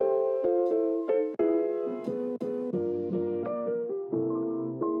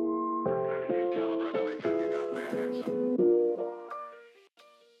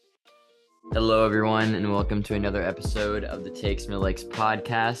Hello, everyone, and welcome to another episode of the Takes Me Lakes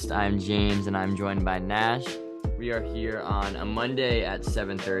podcast. I'm James, and I'm joined by Nash. We are here on a Monday at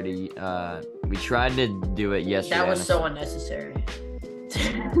 7:30. We tried to do it yesterday. That was so unnecessary.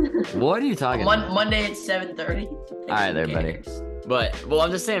 What are you talking about? Monday at 7:30. All right, there, buddy. But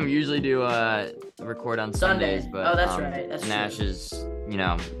I'm just saying we usually do record on Sundays, but that's right. That's Nash true. is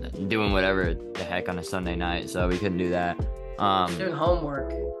doing whatever the heck on a Sunday night, so we couldn't do that. He's doing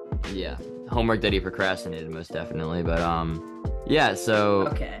homework. Yeah. Homework that he procrastinated, most definitely, but yeah. So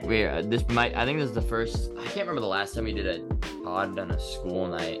okay. I think this is the first. I can't remember the last time we did a pod on a school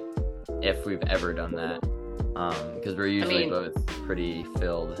night, if we've ever done that, because we're usually both pretty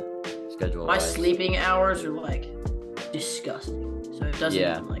filled schedule. My sleeping hours are like disgusting, so it doesn't.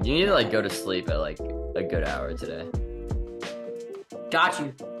 Yeah, even, you need to go to sleep at like a good hour today. Got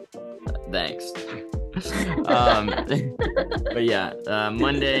you. Thanks. But yeah,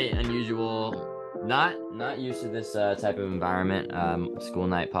 Monday, unusual, not used to this type of environment, school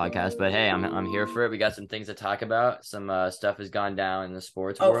night podcast, but hey, I'm here for it. We got some things to talk about. Some stuff has gone down in the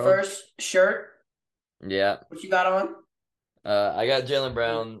sports world. First shirt. Yeah. What you got on? I got Jaylen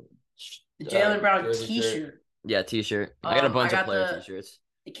Brown. The Jaylen Brown t-shirt. Shirt. Yeah, t-shirt. I got a bunch of player t-shirts.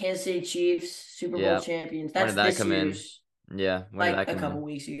 The Kansas City Chiefs Super Bowl champions. When did that come in? Yeah, like a couple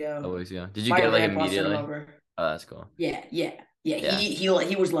weeks ago. A couple weeks ago. Did you get it like immediately? Oh, that's cool. Yeah.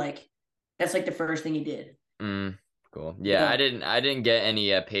 He was like, that's like the first thing he did. Cool. Yeah, I didn't get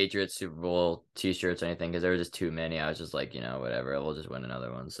any Patriots Super Bowl t-shirts or anything because there were just too many. I was just like, whatever, we'll just win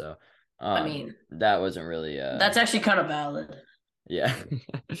another one. So, that wasn't really. That's actually kind of valid. Yeah.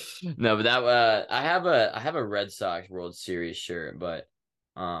 No, but that I have a Red Sox World Series shirt, but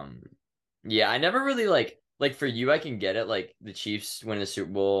yeah, I never really like for you, I can get it. Like the Chiefs win the Super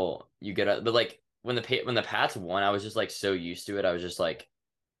Bowl, you get it, but like when the Pats won, I was just like so used to it. I was just like,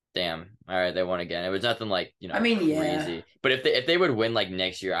 damn, all right, they won again. It was nothing like crazy. Yeah. But if they would win like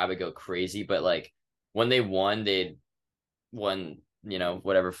next year, I would go crazy. But like when they won, they'd won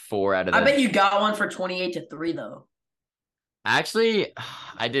whatever 4 out of. I bet you got one for 28-3 though. Actually,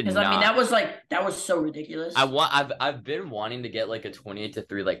 I did not. Because that was so ridiculous. I've been wanting to get like a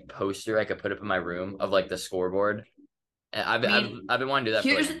 28-3 like poster I could put up in my room of like the scoreboard. I've been wanting to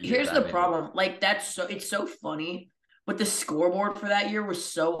do that. Here's the problem. Like it's so funny, but the scoreboard for that year was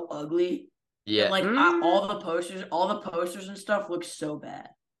so ugly. Yeah. All the posters and stuff look so bad.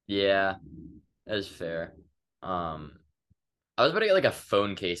 Yeah, that is fair. I was about to get like a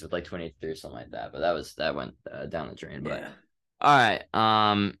phone case with like 23 or something like that, but that went down the drain. But all right.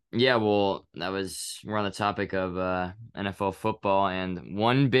 Yeah. Well, we're on the topic of NFL football, and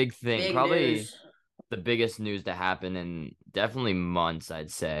one big thing, the biggest news to happen in definitely months, I'd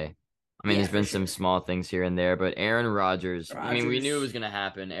say. There's been some small things here and there, but Aaron Rodgers. We knew it was gonna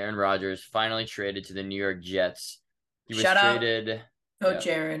happen. Aaron Rodgers finally traded to the New York Jets. He was traded. Coach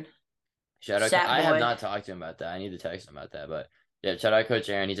Aaron. Shout out. I have not talked to him about that. I need to text him about that. But yeah, shout out Coach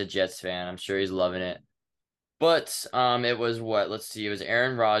Aaron. He's a Jets fan. I'm sure he's loving it. But it was what? Let's see. It was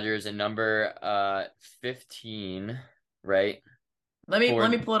Aaron Rodgers and number 15, right? Let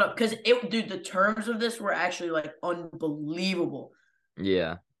me pull it up because the terms of this were actually like unbelievable.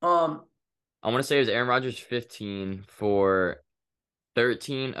 Yeah. I want to say it was Aaron Rodgers 15 for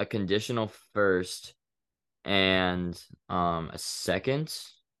 13, a conditional first, and a second.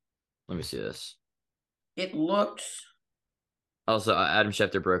 Let me see this. It looked. Also, Adam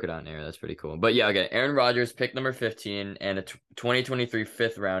Schefter broke it on air. That's pretty cool. But yeah, okay. Aaron Rodgers, pick number 15, and a 2023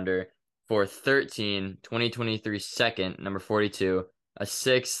 fifth rounder for 13, 2023 second, number 42, a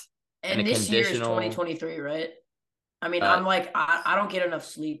sixth, and a this conditional. Year is 2023, right? I'm like, I don't get enough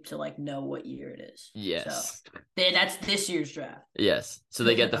sleep to like know what year it is. Yes. So, that's this year's draft. Yes. So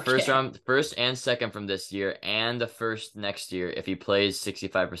they get the first and second from this year, and the first next year if he plays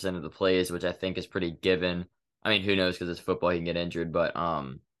 65% of the plays, which I think is pretty given. Who knows, because it's football, he can get injured, but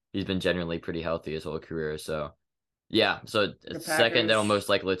he's been generally pretty healthy his whole career. So yeah, so second that'll most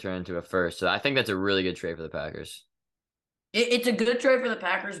likely turn into a first. So I think that's a really good trade for the Packers. It's a good trade for the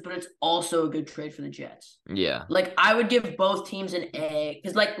Packers, but it's also a good trade for the Jets. Yeah. Like, I would give both teams an A,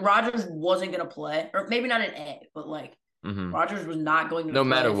 because, like, Rodgers wasn't going to play, or maybe not an A, but, like, Rodgers was not going to play. No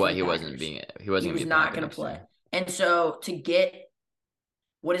matter what, he was not going to play. And so, to get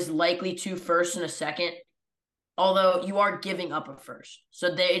what is likely 2 firsts and a second, although you are giving up a first.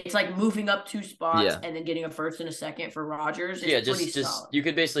 So it's like moving up 2 spots and then getting a first and a second for Rodgers. Just solid. You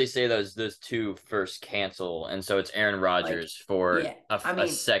could basically say those 2 firsts cancel, and so it's Aaron Rodgers for a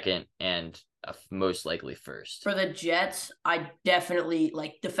second and a most likely first. For the Jets, I definitely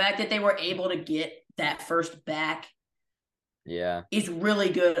like the fact that they were able to get that first back Yeah. is really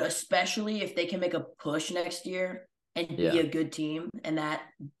good, especially if they can make a push next year and be Yeah. a good team, and that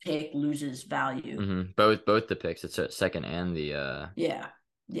pick loses value. Both the picks, it's a second and the Yeah,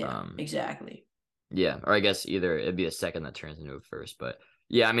 yeah, um exactly. yeah, or I guess either it'd be a second that turns into a first, but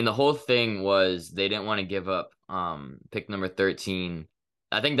yeah, I mean the whole thing was they didn't want to give up pick number 13.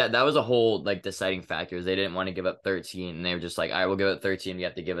 I think that was a whole like deciding factor is they didn't want to give up 13 and they were just like, "All right, we'll give it 13, you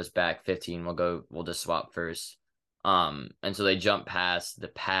have to give us back 15. We'll just swap first." And so they jumped past the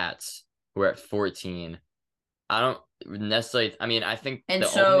Pats who are at 14. I don't necessarily. I mean, I think And the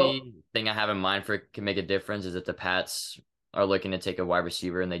so, only thing I have in mind for it can make a difference is if the Pats are looking to take a wide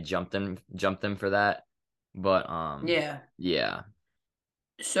receiver and they jump them for that. But yeah. yeah,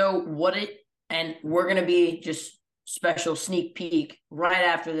 So what it and we're gonna be just special sneak peek right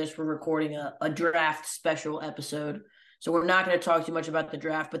after this. We're recording a draft special episode, so we're not going to talk too much about the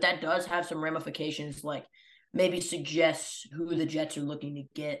draft, but that does have some ramifications, like maybe suggests who the Jets are looking to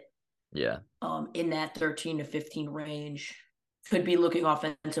get yeah, in that 13 to 15 range. Could be looking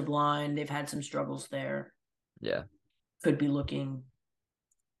offensive line. They've had some struggles there. yeah. Could be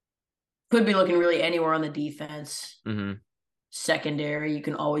looking really anywhere on the defense. hmm Secondary, you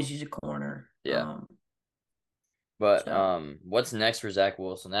can always use a corner. Yeah. But So what's next for Zach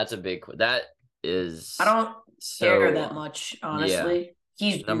Wilson? That's a that I is don't care so that much, yeah. honestly.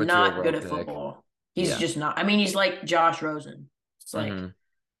 He's Number two not overall good at pick. football. He's Yeah. just not. I mean, he's like Josh Rosen. It's like, hmm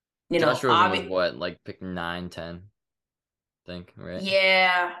Josh Rosen was obvious. what, like pick 9, 10, I think, right?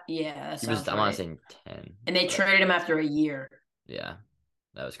 Yeah, yeah, that He was, sounds I want to right. say 10, And they but traded him after a year. yeah,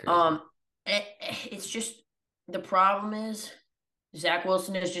 that was crazy. Um, it's just the problem is Zach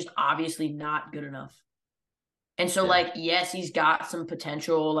Wilson is just obviously not good enough. And so, Yeah. like, yes, he's got some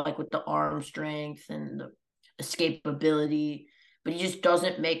potential, like with the arm strength and the escapability, but he just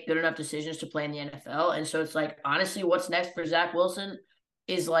doesn't make good enough decisions to play in the NFL. And so it's like, honestly, what's next for Zach Wilson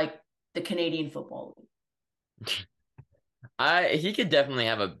is like the Canadian Football League. He could definitely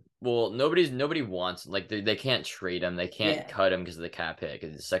have a well, nobody wants like they can't trade him, they can't Yeah. cut him because of the cap hit, because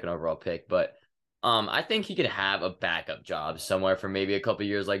he's the second overall pick. But I think he could have a backup job somewhere for maybe a couple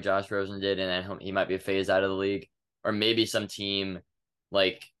years like Josh Rosen did, and then he might be phased out of the league, or maybe some team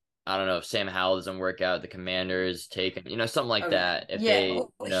like I don't know if Sam Howell doesn't work out, the Commanders take him, something like Okay. that. If Yeah.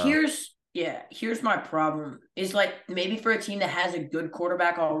 they, Here's my problem is like maybe for a team that has a good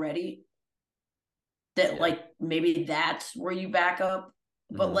quarterback already, that yeah, like maybe that's where you back up.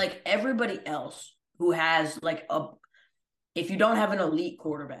 But hmm like everybody else who has like if you don't have an elite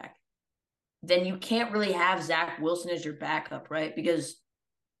quarterback, then you can't really have Zach Wilson as your backup, right? Because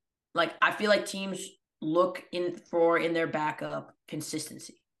like I feel like teams look in their backup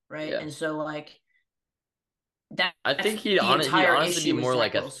consistency, right? yeah. And so like I that's think the he'd entire honestly be issue with more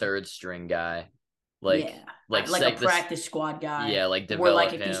like Zach a Wilson. third string guy, like Yeah. like Like a this, practice squad guy yeah, like where like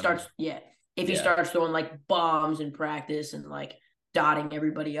develop if he him. starts if he Yeah. starts throwing like bombs in practice and like dotting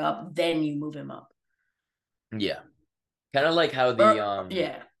everybody up, then you move him up. Yeah. Kind of like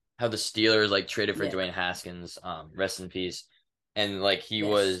Yeah. how the Steelers like traded for Yeah. Dwayne Haskins, rest in peace. And like he Yes.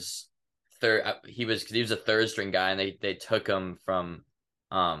 was third he was a third string guy and they took him from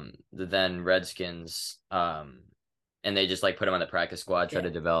the then Redskins and they just like put him on the practice squad, tried Yeah.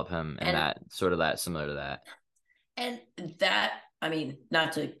 to develop him and And that similar to that. and that I mean,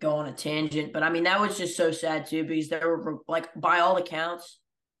 not to go on a tangent, but I mean that was just so sad too because there were like by all accounts,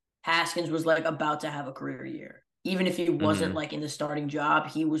 Haskins was like about to have a career year. Even if he wasn't hmm like in the starting job,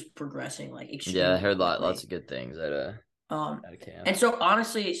 he was progressing like Yeah, I extremely heard lots quickly. of good things Um, out of camp. and so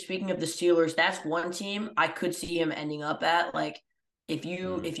honestly, speaking of the Steelers, that's one team I could see him ending up at. Like,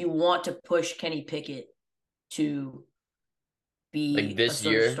 Mm. if you want to push Kenny Pickett to Like be a this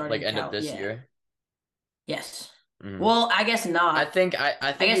sort of year, like starting end of cal, this yeah, year. yes. Mm. Well, I guess not. I I think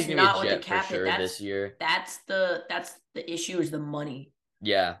guess he's gonna be a not with the Jet for cap hit. sure this year. That's the issue is the money.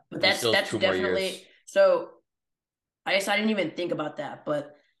 Yeah, But he still has that's 2 more years. definitely so. I guess I didn't even think about that,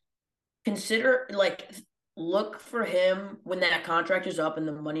 but consider like look for him when that contract is up and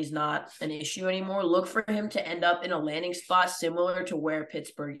the money's not an issue anymore. Look for him to end up in a landing spot similar to where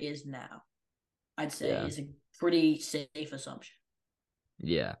Pittsburgh is now. I'd say Yeah. is a pretty safe assumption.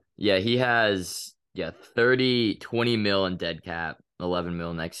 Yeah. Yeah, he has 30, 20 mil in dead cap, 11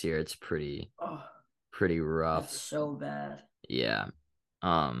 mil next year. It's Oh, pretty that's rough. so bad. Yeah.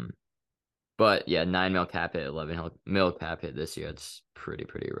 Um but yeah, 9 mil cap hit, 11 mil cap hit this year. It's pretty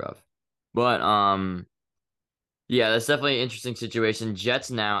rough. But yeah, that's definitely an interesting situation.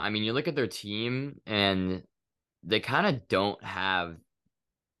 Jets now, I mean, you look at their team and they kind of don't have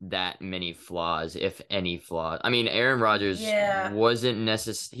that many flaws, if any flaws. I mean, Aaron Rodgers Yeah, he wasn't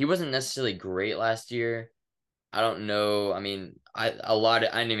necessarily great last year. I don't know. I mean, I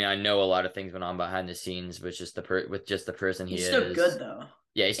know a lot of things went on behind the scenes with just the person he He's still good is. though.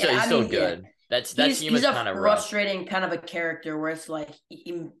 Yeah, Yeah, he's I still mean, yeah, good. That he's team he's was a kind of rough. frustrating kind of a character where it's like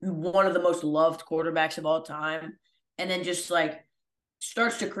one of the most loved quarterbacks of all time, and then just like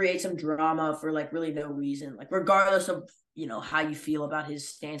starts to create some drama for like really no reason, like regardless of how you feel about his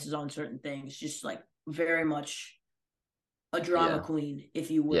stances on certain things, just like very much a drama Yeah. queen,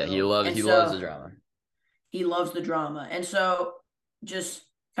 if you Yeah, will. And he loves the so drama. he loves the drama. And so just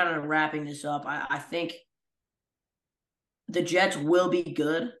kind of wrapping this up, I think the Jets will be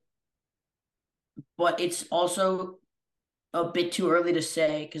good, but it's also a bit too early to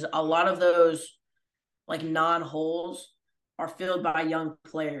say because a lot of those like non-holes are filled by young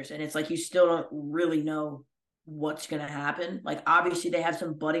players, and it's like you still don't really know what's going to happen. Like obviously they have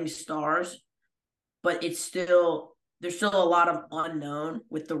some budding stars, but there's still a lot of unknown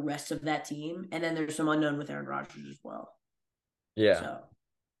with the rest of that team, and then there's some unknown with Aaron Rodgers as well. Yeah. So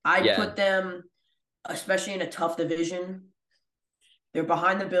I'd Yeah. put them, especially in a tough division. They're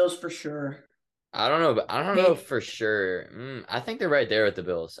behind the Bills for sure. I don't know, but I don't know Maybe for sure. I think they're right there with the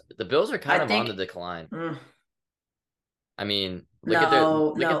Bills. The Bills are I kind of on think the decline. mm, I mean,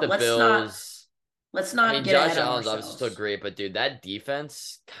 no, look at no. the Bills. Let's I not mean, get Josh ahead of Allen's obviously still ourselves. great, but dude, that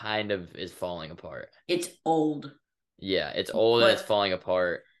defense kind of is falling apart. It's old, Yeah, it's old and it's but falling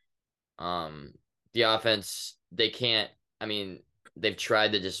apart. Um, the offense, they can't. I mean, they've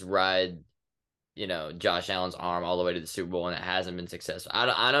tried to just ride, Josh Allen's arm all the way to the Super Bowl, and it hasn't been successful.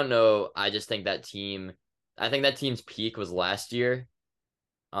 I don't know. I just think that team. I think that team's peak was last year.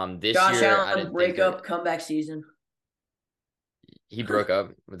 This Josh year I Allen didn't think breakup that comeback season. he broke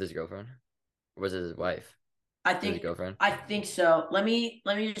up with his girlfriend. Or was it his wife? I It was his think girlfriend. I think so. Let me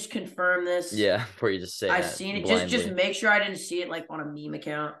just confirm this. Yeah, before you just say I've that seen it. Just blindly. make sure I didn't see it like on a meme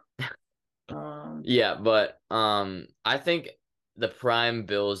account. Yeah, but I think the prime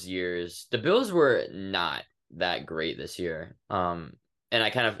Bills years, the Bills were not that great this year. And I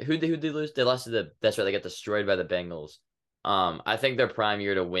kind of who they lose? They lost to the that's right, they got destroyed by the Bengals. I think their prime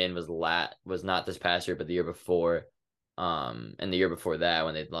year to win was not this past year, but the year before. And the year before that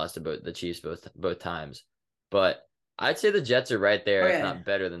when they lost to both the Chiefs both times. But I'd say the Jets are right there, if Okay, not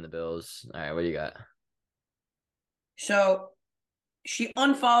better than the Bills. All right, what do you got? so she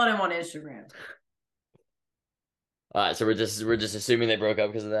unfollowed him on Instagram. All right, so we're just assuming they broke up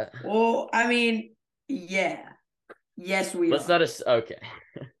because of that. Well, I mean, yeah, yes, we Let's not are. okay.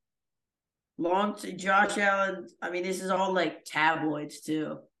 Long to Josh Allen. I mean, this is all like tabloids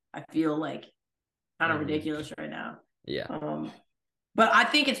too. I feel like kind of hmm ridiculous right now. Yeah, Um, but I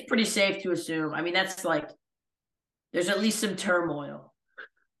think it's pretty safe to assume. I mean, that's like there's at least some turmoil.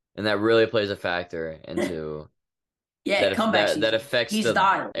 and that really plays a factor into Yeah, comeback that season. affects He's the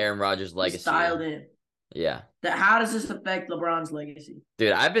dialed. Aaron Rodgers He's legacy. dialed in. Yeah, That how does this affect LeBron's legacy,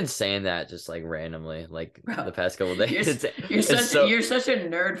 dude, I've been saying that just like randomly, like the bro? past couple of days. You're It's so you're such a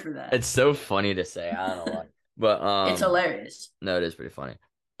nerd for that. it's so funny to say. I don't know why, but It's hilarious. no, it is pretty funny.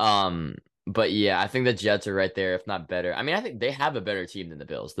 Um, but yeah, I think the Jets are right there, if not better. I mean, I think they have a better team than the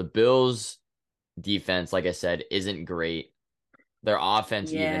Bills. The Bills defense, like I said, isn't great. Their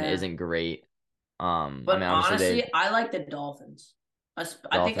offense even Yeah, isn't great. I but mean, obviously honestly, they I like the Dolphins. I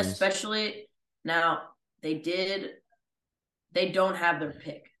think Dolphins. especially now they don't have their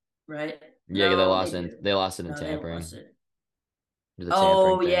pick, right? Yeah, No, they do. they lost it in No, they lost tampering. it. The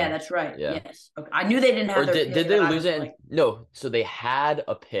tampering Oh yeah, thing. that's right. Yeah. Yes. Okay. I knew they didn't Or have their did pick, they and I lose was it? like, No. So they had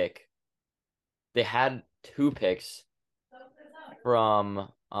a pick. They had two picks from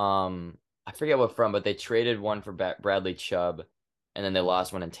I forget what from, but they traded one for Bradley Chubb, and then they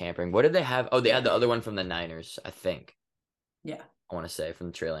lost one in tampering. What did they have? Oh, they had yeah, the other one from the Niners, I think. yeah, I want to say from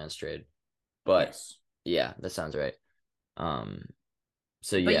the Trey Lance trade. But yes. yeah, that sounds right. Um,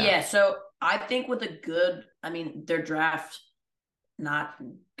 so But yeah. yeah, so I think with a good, I mean, their draft not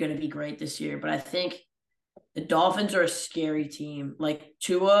going to be great this year, but I think the Dolphins are a scary team. Like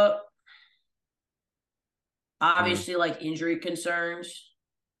Tua, Mhm. obviously, like injury concerns,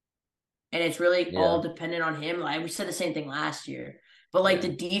 and it's really Yeah. all dependent on him. Like we said the same thing last year, but like Yeah. the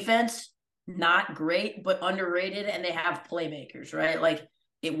defense, not great, but underrated, and they have playmakers, right? Like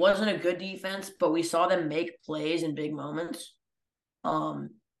it wasn't a good defense, but we saw them make plays in big moments.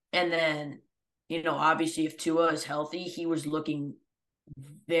 Um, and then obviously, if Tua is healthy, he was looking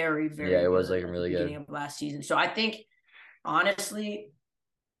very, Yeah, very it was good like at the really beginning good. of last season. So I think honestly,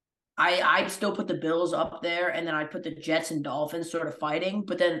 I'd still put the Bills up there, and then I'd put the Jets and Dolphins sort of fighting.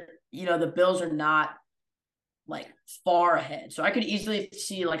 But then the Bills are not like far ahead, so I could easily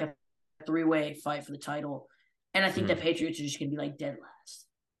see like a three-way fight for the title. And I think the Mhm. Patriots are just gonna be like dead last.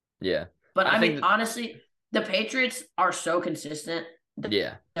 Yeah. But I I think mean, that, honestly, the Patriots are so consistent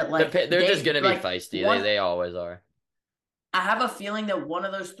Yeah. that like They're just gonna be like feisty. one. They always are. I have a feeling that one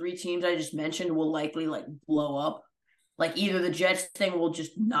of those three teams I just mentioned will likely like blow up. Like either the Jets thing will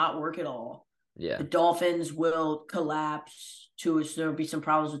just not work at all. Yeah. The Dolphins will collapse. Tua, so there'll be some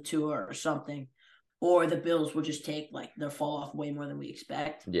problems with Tua or something, or the Bills will just take like their fall off way more than we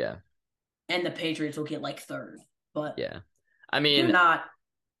expect. Yeah. And the Patriots will get like third, but Yeah. I they're mean, not.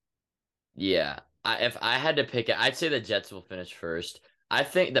 yeah. If I had to pick it, I'd say the Jets will finish first. I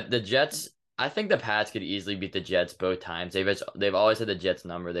think that the Jets. I think the Pats could easily beat the Jets both times. They've always had the Jets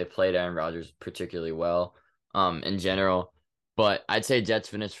number. They played Aaron Rodgers particularly well, in general. But I'd say Jets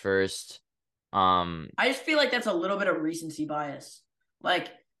finish first. I just feel like that's a little bit of recency bias, like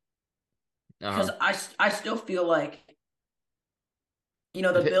because Uh-huh. I still feel like the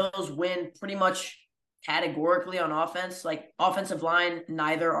Bills win pretty much categorically on offense. Like offensive line,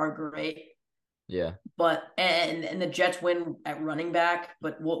 neither are great. Yeah. But and the Jets win at running back,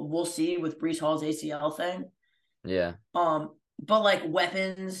 but we'll see with Breece Hall's ACL thing. Yeah. But like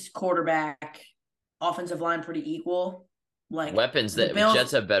weapons, quarterback, offensive line pretty equal. Like Weapons the that Bills,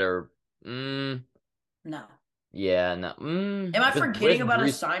 Jets have better. Mm, no. yeah, no. Am I forgetting With about a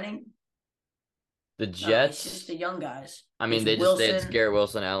Brees, signing? the No, it's just Jets. the young guys. I mean, It's it's Wilson Garrett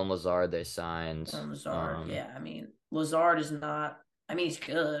Wilson, Alan Lazard. They signed. and Lazard. Yeah, I mean Lazard is not. I mean he's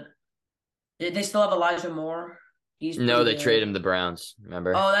good. They still have Elijah Moore. He's No, pretty they traded good. him the Browns.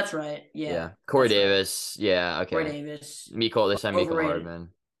 Remember? Oh, that's right. Yeah, Yeah, Corey that's right. Davis. Yeah, Corey okay. Davis, Miko. They signed Miko overrated. Hardman.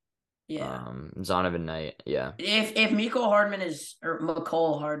 Yeah. Zonovan Knight. Yeah, If Miko Hardman is or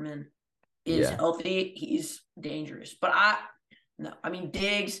McCole Hardman is yeah. healthy, he's dangerous. But no, I mean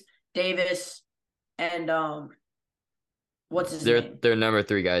Diggs, Davis, and what's his name? Their number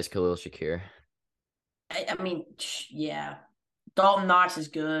three guy is Khalil Shakir. I mean, yeah, Dalton Knox is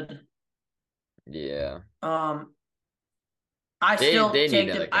good. Yeah, I still they need take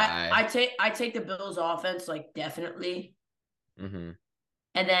another the guy. I take the Bills offense like definitely, Hmm.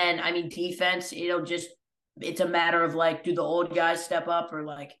 and then I mean defense. It's a matter of like, do the old guys step up or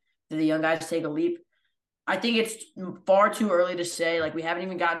like do the young guys take a leap? I think it's far too early to say. Like we haven't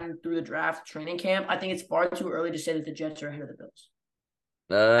even gotten through the draft training camp. I think it's far too early to say that the Jets are ahead of the Bills.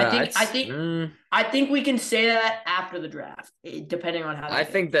 I think I think I think we can say that after the draft, depending on how I they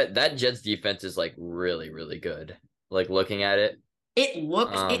go. think that Jets defense is like really, really good. Like looking at it, It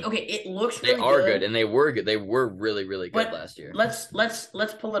looks it okay. It looks they really are good, good, and they were good. They were really, really good but last year. let's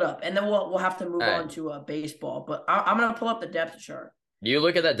pull it up, and then we'll have to move All right, on to baseball. But I'm gonna pull up the depth chart. you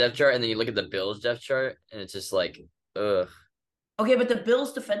look at that depth chart, and then you look at the Bills depth chart, and it's just like, ugh. Okay, but the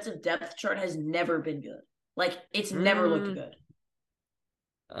Bills' defensive depth chart has never been good. Like it's never looked Mm, good.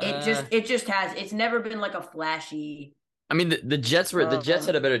 uh, It just has. It's never been like a flashy. I mean, the Jets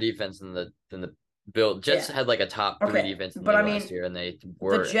had a better defense than the Bill. Jets Yeah. had like a top three Okay, defense in the but league I last mean year, and they the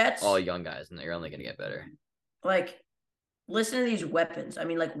were all Jets. young guys, and they're only gonna get better. Like listen to these weapons. I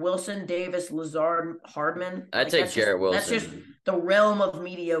mean, like Wilson, Davis, Lazard, Hardman. I'd Like take Garrett that's just Wilson. the realm of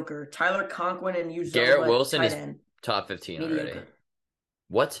mediocre. Tyler Conklin and Garrett Uzoma Wilson tight is end top 15 already. mediocre.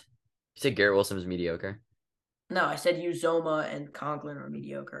 What? You said Garrett Wilson was mediocre? No, I said Uzoma and Conklin are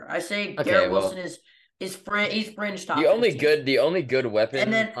mediocre. I say Okay, Garrett Wilson well, is he's fringe top 15. the only good And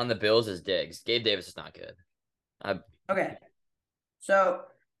weapon then on the Bills is Diggs. Gabe Davis is not good. I okay, so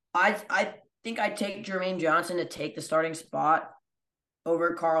I think I take Jermaine Johnson to take the starting spot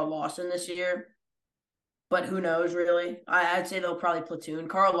over Carl Lawson this year. But who knows, really? I'd say they'll probably platoon.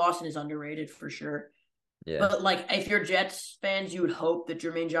 Carl Lawson is underrated for sure. Yeah, But, like, if you're Jets fans, you would hope that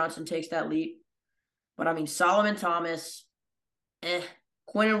Jermaine Johnson takes that leap. But, I mean, Solomon Thomas,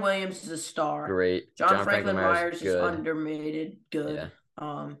 Quentin Williams is a star. great. John John Franklin Franklin Myers, Myers is good. underrated, good. Yeah,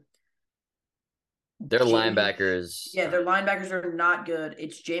 Um, their Jamie, linebackers. yeah, their linebackers are not good.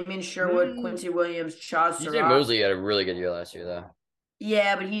 It's Jamie Sherwood, Hmm. Quincy Williams, Chaz DJ Surratt. Mosley had a really good year last year, though.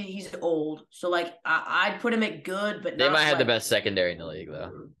 Yeah, but he's old. So, like, I'd put him at good, but They not might have the like best secondary in the league,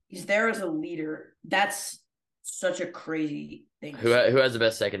 though. he's there as a leader. That's such a crazy thing to Who say. has the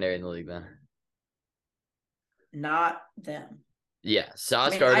best secondary in the league then? Not them. Yeah, Sauce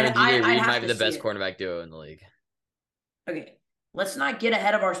I mean, Gardner and DJ I'd Reed have might be to the see best it. cornerback duo in the league. Okay, let's not get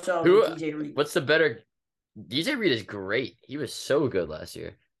ahead of ourselves Who? with DJ Reed. What's the better? DJ Reed is great. He was so good last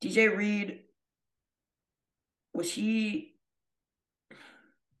year. DJ Reed, was he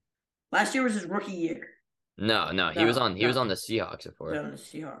last year was his rookie year? No, he was on the Seahawks before. On the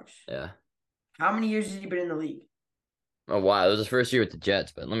Seahawks. Yeah. How many years has he been in the league? Oh wow, it was his first year with the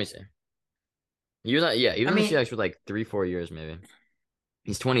Jets, but let me see. He was on the Seahawks for like 3-4 years maybe.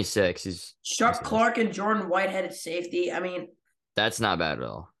 He's 26. He's Chuck Clark and Jordan Whitehead at safety. I mean, that's not bad at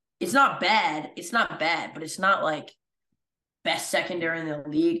all. It's not bad. It's not bad, but it's not like best secondary in the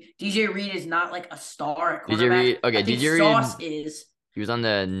league. DJ Reed is not like a star at DJ cornerback. Reed. Okay, I think DJ Reed. Sauce is. He was on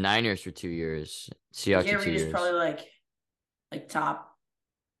the Niners for 2 years. Seahawks DJ for two Reed is probably years. like top.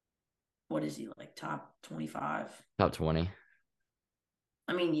 What is he like? Top 25. Top 20.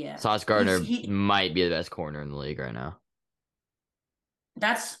 I mean, yeah, Sauce he's Gardner he. might be the best corner in the league right now.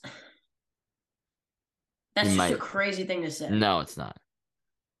 That's He that's just a might. crazy thing to say. No, it's not.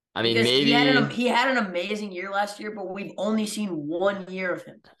 I mean, Because maybe. he had an amazing year last year, but we've only seen 1 year of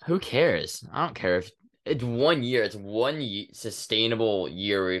him. Who cares? I don't care if it's 1 year. It's sustainable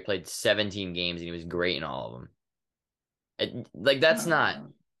year where he played 17 games and he was great in all of them. That's not.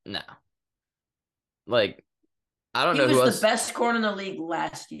 No. Like, I don't He know who was the else. best corner in the league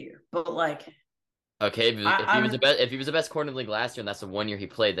last year, but like Okay, if he was I'm the best corner in the league last year and that's the 1 year he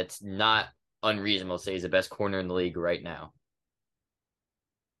played, that's not unreasonable to say he's the best corner in the league right now.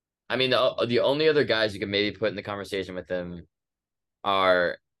 I mean, the only other guys you can maybe put in the conversation with him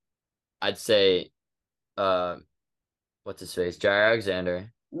are, I'd say, uh, what's his face, Jair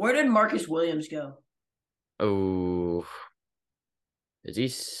Alexander. where did Marcus Williams go? Oh, is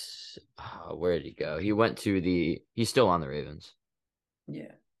he? Where did he go? He went to the. He's still on the Ravens.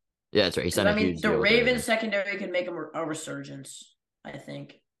 Yeah. Yeah, that's right. He Because signed I a mean, huge the deal with the Ravens Ravens. secondary could make a resurgence. I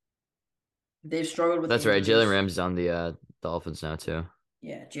think they've struggled with That's right. Jalen injuries. Ramsey's on the Dolphins now too.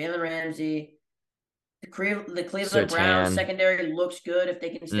 Yeah, Jalen Ramsey. The Cleveland Browns Sertan. secondary looks good if they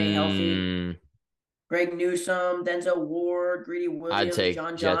can stay healthy. Mm, Greg Newsome, Denzel Ward, Greedy I'd Williams, take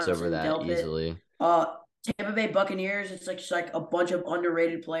John Jets over Johnson, that Delpit. easily. Tampa Bay Buccaneers. It's like just like a bunch of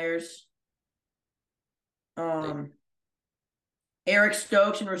underrated players. Like, Um, Eric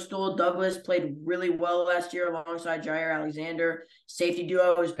Stokes and Rasul Douglas played really well last year alongside Jair Alexander. Safety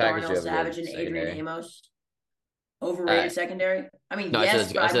duo was Packers do Darnell have a good Savage and Adrian secondary. Amos. All Overrated right. secondary. I mean, No,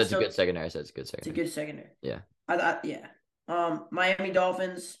 yes, but I I said would it's a good still. secondary. I said it's a good It's a secondary. good secondary. Yeah. I thought, yeah. Miami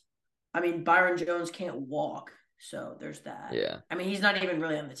Dolphins. I mean, Byron Jones can't walk, so there's that. Yeah. I mean, he's not even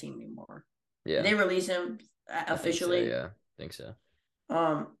really on the team anymore. Did Yeah. they release him I think so. officially? Yeah. I think so.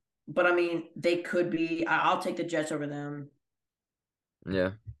 But I mean, they could be. I'll take the Jets over them.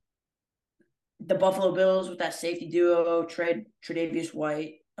 Yeah. The Buffalo Bills with that safety duo, Tre'Davious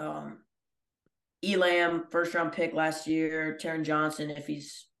White, Elam, first round pick last year, Taron Johnson if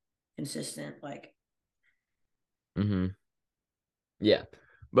he's consistent. Like Mm-hmm. Yeah.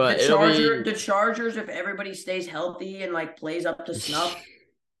 But it'll be The Chargers, if everybody stays healthy and like plays up to snuff,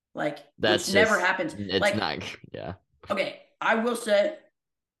 like which that's never just happens. it's Like, not yeah. okay, I will say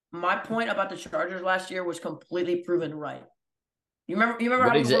my point about the Chargers last year was completely proven right. You remember What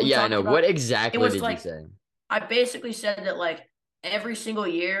how exactly? we Yeah, I talked know. about What it exactly was did you like say? I basically said that like every single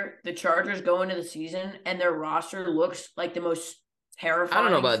year the Chargers go into the season and their roster looks like the most I don't know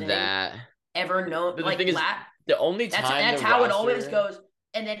terrifying about thing that. ever known. But the Like thing is, the only time the that's how it always roster. goes.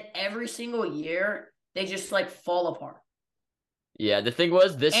 And then every single year they just like fall apart. Yeah, the thing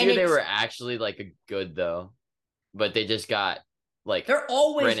was this And year they it's were actually like a good though, but they just got like they're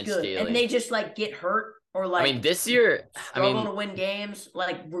always Brandon good. And they Staley. just like get hurt or I mean, like this year, struggle to win games,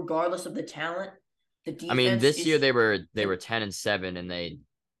 like regardless of the talent. The I mean, defense this year is they were 10-7, and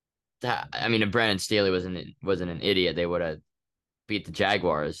I mean, if Brandon Staley wasn't an idiot, they would have beat the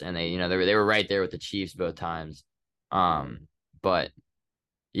Jaguars, and they were right there with the Chiefs both times. But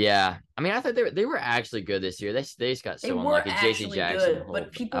yeah, I mean, I thought they were actually good this year. They just got they so were unlucky. J.C. actually Jackson good, hold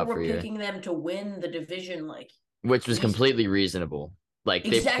but people out for were a year, picking them to win the division like which was easily. completely reasonable. Like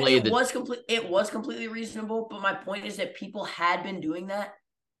they Exactly, played the. it was completely reasonable, but my point is that people had been doing that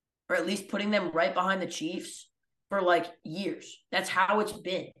or at least putting them right behind the Chiefs for like years. That's how it's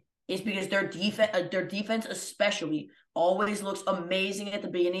been. It's because their defense especially always looks amazing at the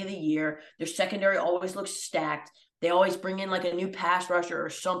beginning of the year. Their secondary always looks stacked. They always bring in like a new pass rusher or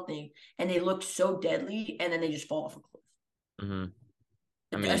something, and they look so deadly, and then they just fall off a cliff. Mm-hmm.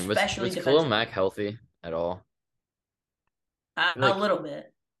 I mean, Especially was Khalil defensively, Mack healthy at all? a Like, little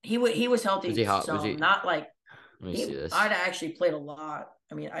bit. He was was healthy he hot? Was some, he? not like Let me see he. this. I'd actually played a lot.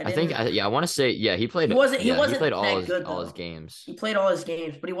 I mean, I I think, didn't. yeah, I want to say, yeah, he played. He Yeah, he wasn't played that good all his though. games. He played all his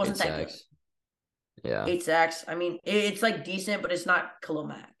games, but he Eight wasn't that good. sacks. Yeah. 8 sacks. I mean, it's like decent, but it's not Khalil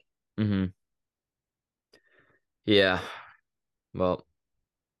Mack. Mm-hmm. Yeah. Well,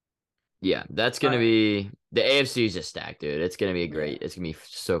 yeah, that's All gonna right. be the AFC is just stacked, dude. It's gonna be Yeah. great. It's gonna be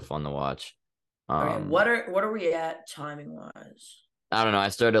so fun to watch. Okay. Um, What are we at timing wise? I don't know. I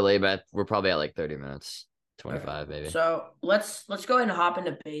started late, but we're probably at like 30 minutes, Okay. 25 maybe. So let's go ahead and hop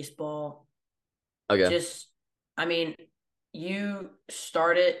into baseball. Okay. Just, I mean, you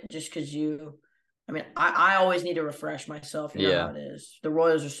start it just because I mean, I always need to refresh myself. You know how Yeah. it is. The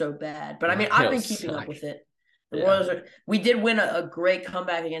Royals are so bad. But I mean, I've been Royals keeping up suck. with it. The Yeah. Royals are. We did win a great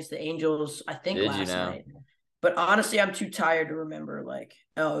comeback against the Angels, I think, Did you last know? night. But honestly, I'm too tired to remember. Like,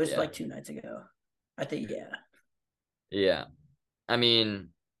 oh, it was Yeah. like 2 nights ago. I think, yeah. Yeah. I mean,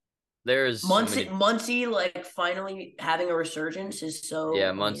 there's so many. Muncie, like finally having a resurgence is Yeah, so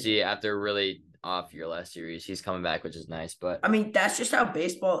amazing. Muncie after a really off year last series, he's coming back, which is nice. But I mean, that's just how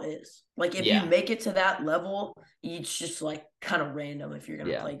baseball is. Like, if you yeah, make it to that level, it's just like kind of random if you're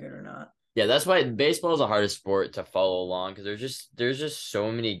gonna yeah, play good or not. yeah. That's why baseball is the hardest sport to follow along because there's just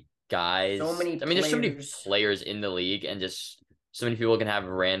so many So guys. many I mean, there's so many players. players in the league, and just so many people can have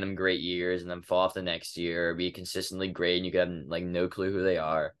random great years and then fall off the next year, or be consistently great, and you could have like no clue who they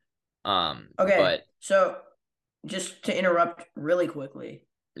are. Okay, But so just to interrupt really quickly,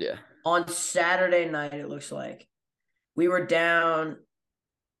 yeah, on Saturday night, it looks like we were down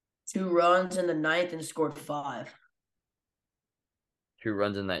 2 runs in the ninth and scored five. who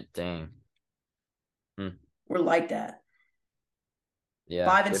runs in that thing? Hmm. We're like that. Yeah,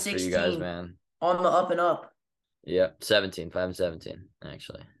 Five and good for you guys, 16 man. on the up and up. Yep, 17, 5 and 17,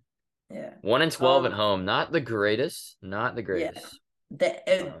 actually. Yeah. 1 and 12 at home. Not the greatest. Not the Yeah. greatest.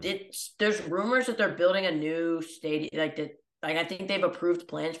 It's there's rumors that they're building a new stadium, like that. Like I think they've approved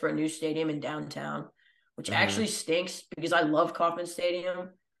plans for a new stadium in downtown, which Hmm. actually stinks because I love Kauffman Stadium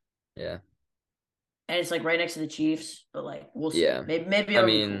Yeah. and it's like right next to the Chiefs. But like we'll see. Yeah. Maybe I it'll be cool.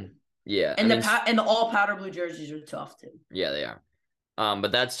 mean, yeah. I And mean, and the all powder blue jerseys are tough too. yeah, they are.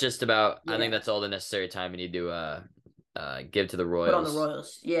 But that's just about. I think Yeah. that's all the necessary time you need to give to the Put on the Royals.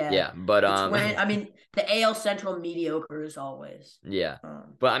 Royals. Yeah. Yeah, but It's when I mean the AL Central mediocre as always. yeah,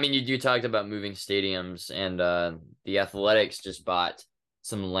 Um, but I mean, you talked about moving stadiums, and the Athletics just bought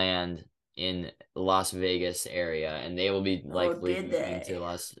some land in Las Vegas area, and they will be oh, likely did moving to they?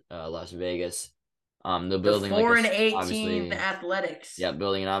 Las Vegas. They're The building like 4-18 obviously, Athletics. yeah,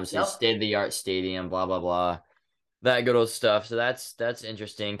 building an obviously Yep. state of the art stadium, blah blah blah, that good old stuff. So that's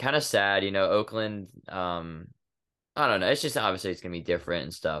interesting. Kind of sad, Oakland. I don't know. It's just obviously it's gonna be different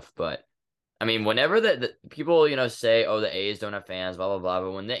and stuff, but. I mean, whenever the people, say, oh, the A's don't have fans, blah, blah, blah.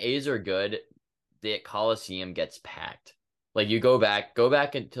 But when the A's are good, the Coliseum gets packed. Like you go back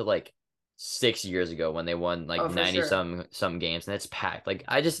into like 6 years ago when they won like Oh, for 90 sure. some games and it's packed. Like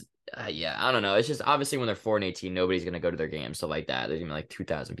I just, yeah, I don't know. It's just obviously when they're 4-18, nobody's going to go to their games. So like that, there's going to be like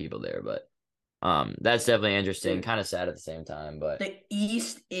 2,000 people there. But that's definitely interesting. Dude, Kind of sad at the same time. But the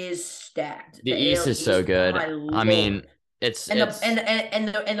East is stacked. the The East AL is so East, good. my I mean, lord. it's, And the it's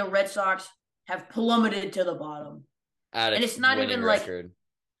and the Red Sox have plummeted to the bottom. at And a it's not winning even like record.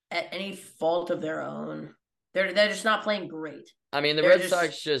 at any fault of their own. They're just not playing great. I mean, the They're Red just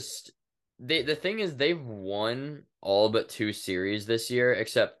Sox just the thing is they've won all but two series this year,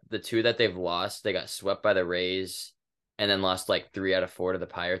 except the two that they've lost, they got swept by the Rays and then lost like 3 out of 4 to the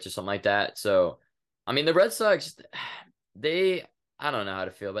Pirates or something like that. So, I mean, the Red Sox, they I don't know how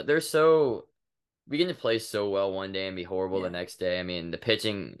to feel, but they're so we can play so well one day and be horrible the yeah. next day. I mean, the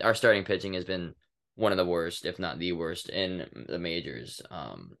pitching, our starting pitching has been one of the worst, if not the worst, in the majors.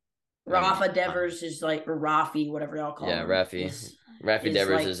 I mean, Rafa Devers is like or Rafi, whatever y'all yeah, call him, Rafi is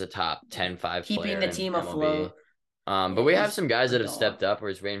Devers like is a top 10-5 keeping player the in team MLB. afloat. But Yeah, we have he's some guys a that have dog. stepped up.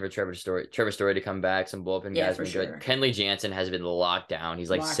 We're just waiting for Trevor Story to come back. Some bullpen Yeah, guys for have been good. sure. Kenley Jansen has been locked down. He's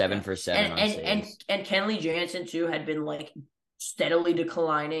like Locked seven down. for seven And on and and saves. and Kenley Jansen too had been like steadily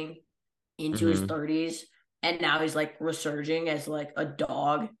declining into his Hmm. 30s, and now he's like resurging as like a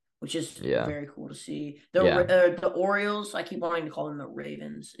dog, which is Yeah, very cool to see. yeah, The Orioles, I keep wanting to call them the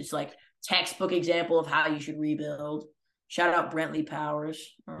Ravens. It's like textbook example of how you should rebuild. Shout out Brentley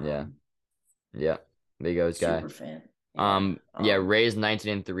Powers. yeah, yeah. There you go, this guy. Super fan. Yeah. Yeah, Rays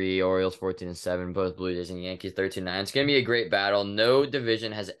 19-3, Orioles 14-7, both Blue Jays and Yankees 13-9. It's gonna be a great battle. No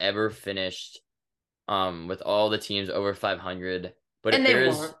division has ever finished with all the teams over 500. But if And they there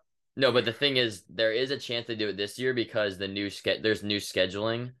is won't. no, but the thing is, there is a chance they do it this year because there's new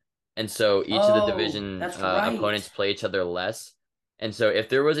scheduling, and so each of the Oh, division that's right. opponents play each other less. And so if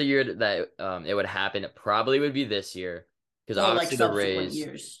there was a year that it would happen, it probably would be this year because Or like obviously the subsequent Rays,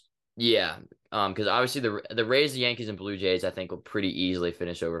 years. yeah, because obviously the Rays, the Yankees, and Blue Jays, I think will pretty easily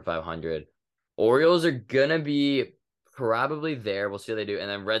finish over 500. Orioles are gonna be probably there. We'll see how they do, and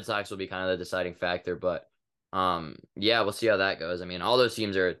then Red Sox will be kind of the deciding factor. But yeah, we'll see how that goes. I mean, all those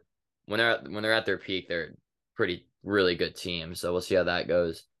teams are when they're at their peak, they're pretty really good teams. So we'll see how that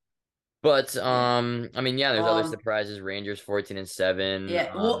goes. But Yeah. I mean, yeah, there's other Um, surprises. Rangers 14-7.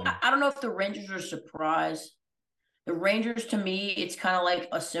 yeah. Well, I don't know if the Rangers are surprised. The Rangers, to me, it's kind of like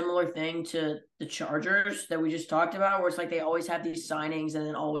a similar thing to the Chargers that we just talked about, where it's like they always have these signings and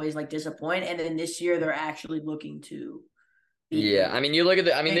then always like disappoint. And then this year they're actually looking to be Yeah, I good. mean, you look at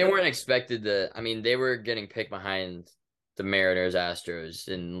they They weren't expected to. I mean, they were getting picked behind the Mariners, Astros,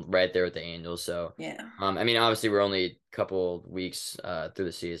 and right there with the Angels. So, Yeah. I mean, obviously we're only a couple weeks through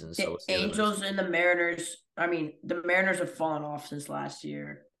the season, so The we'll see how the rest. Angels and the Mariners, I mean, the Mariners have fallen off since last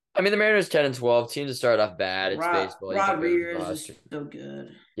year. I mean, the Mariners 10-12 teams have started off bad. It's baseball. You can build a Rodgers is roster. so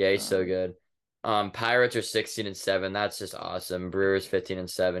good. Yeah, he's so Um, good. Pirates are 16-7. That's just awesome. Brewers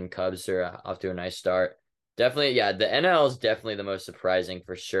 15-7. Cubs are off to a nice start. Definitely, yeah. The NL is definitely the most surprising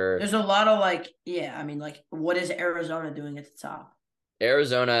for sure. there's a lot of like, yeah, I mean, like, what is Arizona doing at the top?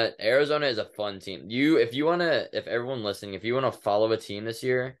 Arizona is a fun team. If everyone listening, if you wanna follow a team this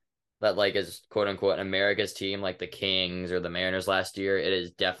year that like is quote unquote America's team, like the Kings or the Mariners last year, it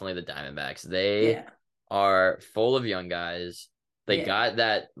is definitely the Diamondbacks. They Yeah, are full of young guys. They yeah. got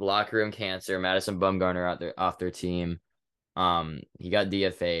that locker room cancer, Madison Bumgarner out there off their team. He got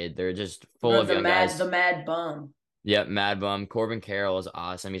DFA'd. They're just full Bro, of young the guys. Mad Bum. Yep, Mad Bum. Corbin Carroll is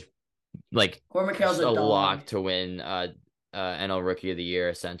awesome. He's like Corbin Carroll's just a a dog. lock to win NL Rookie of the Year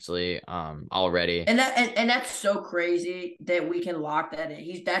essentially already. And that's so crazy that we can lock that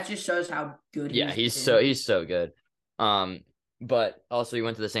in. That just shows how good Yeah, he's been. he's so good. Um but also he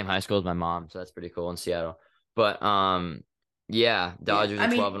went to the same high school as my mom, so that's pretty cool in Seattle. But yeah, Yeah, Dodgers I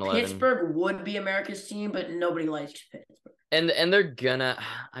are 12 mean and 11. Pittsburgh would be America's team, but nobody likes Pittsburgh. And they're gonna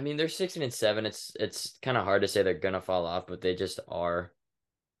I mean they're 16-7. It's kind of hard to say they're gonna fall off, but they just are.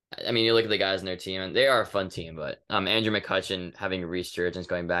 I mean, you look at the guys in their team, and they are a fun team. But Andrew McCutchen having Reese Jurgens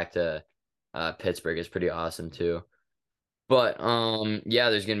going back to Pittsburgh is pretty awesome too. But yeah,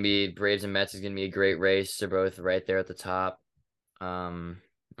 there's gonna be Braves and Mets is gonna be a great race. They're both right there at the top. Um,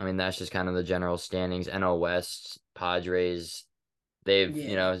 I mean, that's just kind of the general standings. NL West, Padres, they've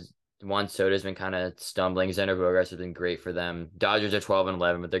Yeah. Juan Soto's been kind of stumbling. Xander Bogaerts has been great for them. Dodgers are 12 and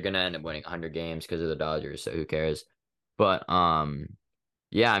 11, but they're gonna end up winning 100 games because of the Dodgers. So who cares? But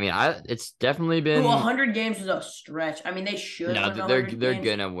yeah, I mean, it's definitely Ooh, been 100 games is a stretch. I mean, they should no, win they're 100 they're games.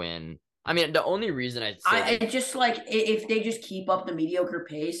 gonna win. I mean, the only reason I'd say I they just like if they just keep up the mediocre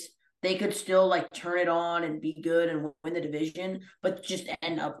pace, they could still like turn it on and be good and win the division, but just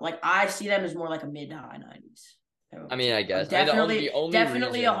end up like I see them as more like a mid to high 90s type of I a mean, I team. Like guess. I mean, the definitely, only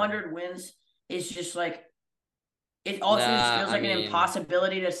definitely reason 100 wins is just like it also just nah, feels like an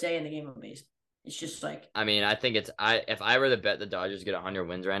impossibility to say in the game of baseball. It's just like I mean, I think it's I if I were to bet the Dodgers get 100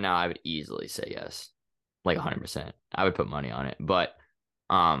 wins right now, I would easily say yes. Like 100%. I would put money on it. But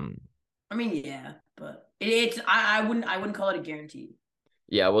um I mean yeah, but I wouldn't call it a guarantee.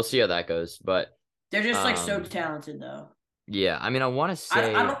 yeah, we'll see how that goes. But They're just like so um talented though. yeah, I mean, I want to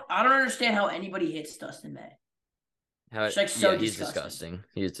say I don't understand how anybody hits Dustin May. how It's like yeah, so he's disgusting. disgusting.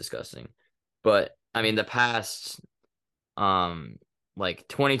 He's disgusting. But I mean, the past Um, like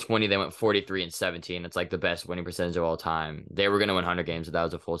 2020, they went 43-17. It's like the best winning percentage of all time. They were going to win 100 games if that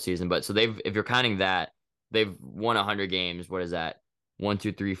was a full season. But so if you're counting that, they've won 100 games. What is that? One,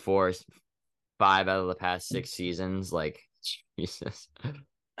 two, three, four, five out of the past 6 seasons. Like, Jesus.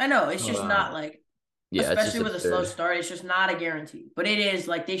 I know it's just Uh, not like, yeah, it's just especially with a slow absurd. start, it's just not a guarantee. But it is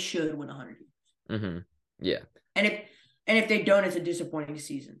like they should win 100 games, Yeah. and if they don't, it's a disappointing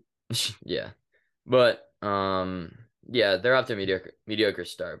season. Yeah. But, yeah, they're off to a mediocre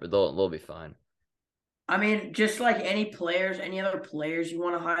start, but they'll be fine. I mean, just like any other players you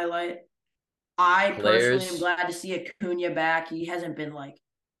want to highlight. I personally am Players. glad to see Acuna back. He hasn't been like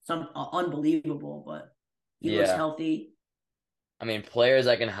some unbelievable, but he looks Yeah. healthy. I mean, players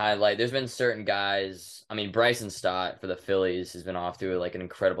I can highlight. There's been certain guys. I mean, Bryson Stott for the Phillies has been off to like an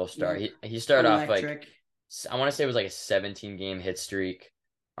incredible start. Yep, He started off like electric. I want to say it was like a 17 game hit streak.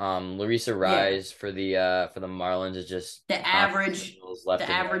 Larissa Yeah, Rise for the Marlins is just the dropping average, singles left the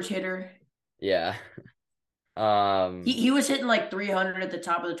and right. average hitter. Yeah. He was hitting like 300 at the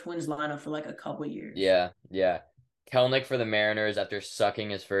top of the Twins lineup for like a couple years. Yeah. Kelnick for the Mariners after sucking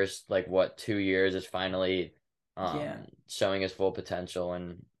his first like what 2 years is finally Yeah, showing his full potential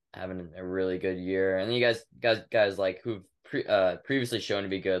and having a really good year. And then you guys like who've previously shown to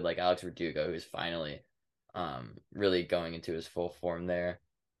be good like Alex Verdugo who's finally really going into his full form there,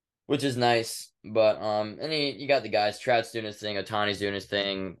 which is nice. But and you got the guys, Trout's doing his thing, Otani's doing his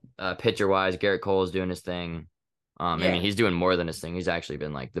thing, pitcher wise, Garrett Cole's doing his thing. I mean, yeah. he's doing more than his thing. He's actually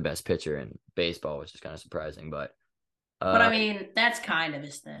been like the best pitcher in baseball, which is kind of surprising. But But I uh, mean, that's kind of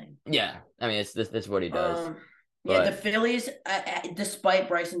his thing. yeah, I mean, it's this what he does. Um, yeah, the But Phillies, despite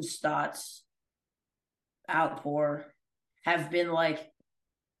Bryson Stott's outpour, have been like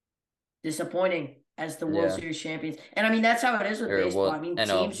disappointing as the World Yeah. Series champions. And I mean, that's how it is with Or baseball. I well, mean,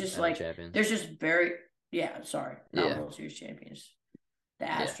 teams just NL like, champions. there's just very, yeah, sorry, not Yeah. World Series champions. The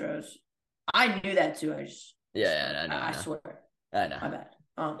Yeah. Astros. I knew that too. Yeah, yeah, I know, I I know. swear. I know. My bad.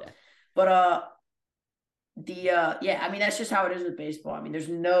 Yeah. But yeah, I mean that's just how it is with baseball. I mean, there's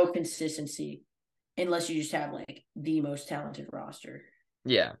no consistency unless you just have like the most talented roster.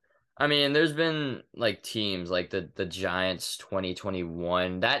 Yeah. I mean, there's been like teams like the Giants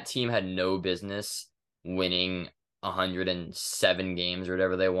 2021. That team had no business winning 107 games or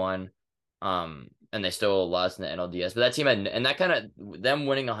whatever they won. And they still lost in the NLDS. But that team had, and that kind of them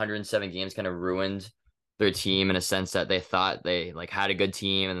winning 107 games kind of ruined their team in a sense that they thought they like had a good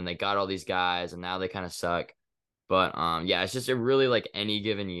team and then they got all these guys and now they kind of suck. But yeah, it's just a really like any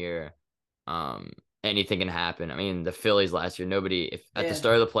given year. Um Anything can happen. I mean, the Phillies last year, nobody, if at the Yeah,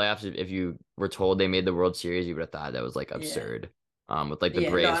 start of the playoffs, if you were told they made the World Series, you would have thought that was like yeah, absurd. With like the yeah.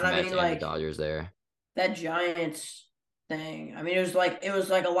 No, Braves, and I Mets, mean and the like Dodgers there. that Giants thing. I mean, it was like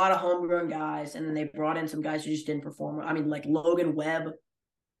a lot of homegrown guys, and then they brought in some guys who just didn't perform. I mean, like Logan Webb,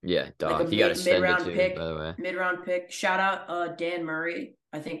 Yeah, like a dog. He got mid extended round too, pick, by the way. mid round pick. Shout out Dan Murray.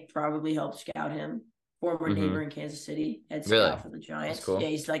 I think probably helped scout him. Former neighbor Mm-hmm. in Kansas City, head Really? scout for the That's Giants. Yeah, cool.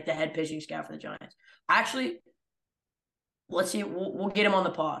 he's like the head pitching scout for the Giants. Actually, let's see. We'll get him on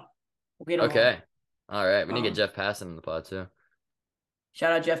the pod. We'll get him on. Okay. All right. We need to get Um, Jeff Passan in the pod too.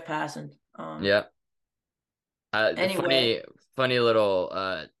 Shout out Jeff Passan. Yeah. The Anyway, funny little.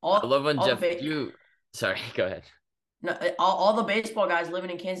 I love when all the Jeff. You. Sorry. Go ahead. no, all the baseball guys living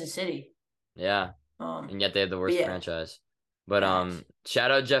in Kansas City. Yeah. Um, And yet they have the but worst yeah, franchise. But facts.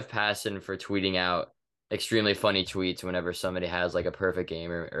 shout out Jeff Passan for tweeting out extremely funny tweets whenever somebody has like a perfect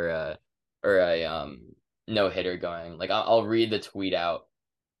game or a no hitter going. Like I'll read the tweet out.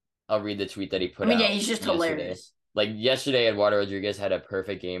 I'll read the tweet that he I put mean, yeah, out he's just yesterday. hilarious. Like yesterday, Eduardo Rodriguez had a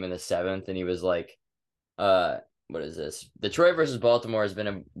perfect game in the seventh, and he was like, uh, what is this? Detroit versus Baltimore has been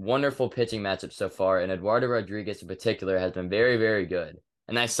a wonderful pitching matchup so far, and Eduardo Rodriguez in particular has been very, very good.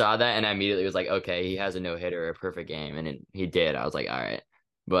 And I saw that, and I immediately was like, okay, he has a no hitter, a perfect game, and he did. I was like, all right,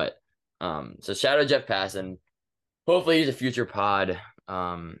 but so shout out Jeff Passan. Hopefully, he's a future pod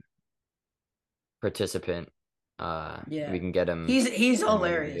participant. We Yeah, can get him he's interviewed.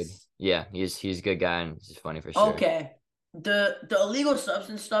 hilarious. Yeah, he's a good guy and he's funny for sure. Okay, the illegal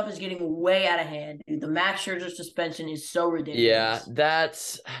substance stuff is getting way out of hand, dude. The Max Scherzer suspension is so Yeah,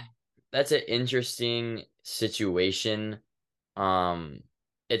 ridiculous. that's an interesting situation. Um,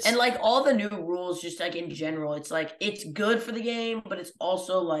 And it's like all the new rules, just like in general, it's like it's good for the game, but it's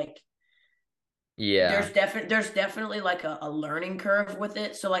also like yeah, there's definitely like a learning curve with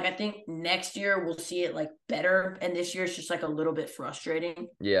it. So like I think next year we'll see it like better, and this year it's just like a little bit frustrating.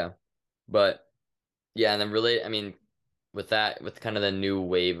 yeah, but yeah, and then really, I mean, with that, with kind of the new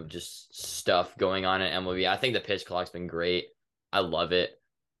wave of just stuff going on in MLB, I think the pitch clock's been great. I love it.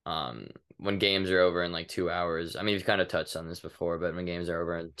 When games are over in like 2 hours, I mean, we've kind of touched on this before, but when games are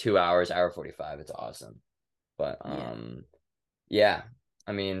over in 2 hours, hour 45, it's awesome. But Yeah. yeah,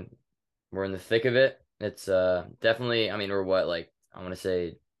 I mean, we're in the thick of it. It's definitely, I mean, we're what, like I want to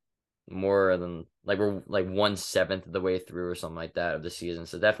say more than like we're like 1/7 of the way through or something like that of the season.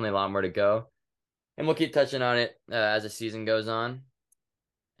 So definitely a lot more to go. And we'll keep touching on it as the season goes on.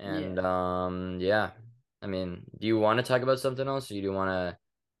 And Yeah. yeah. I mean, do you want to talk about something else or you do want to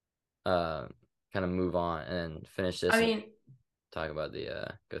kind of move on and finish this I and mean, talk about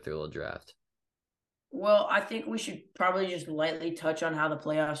the go through a little draft? well, I think we should probably just lightly touch on how the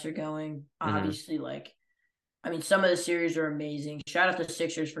playoffs are going. Hmm. Obviously, like, I mean, some of the series are amazing. Shout out to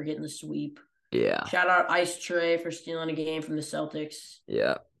Sixers for getting the sweep. Yeah. Shout out Ice Trey for stealing a game from the Celtics.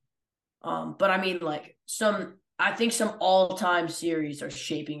 Yeah. But I mean, like, I think some all-time series are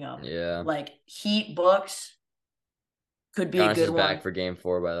shaping up. Yeah. Like Heat Bucks could be a Giannis good is back one. for game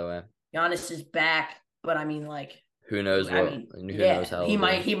 4, by the way. Giannis is back, but I mean, like, Who knows I what mean, who knows yeah, how it'll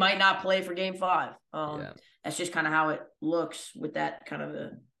be. he might not play for Game 5. Yeah. That's just kind of how it looks with that kind of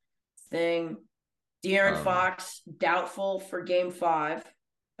a thing. De'Aaron Um Fox doubtful for Game 5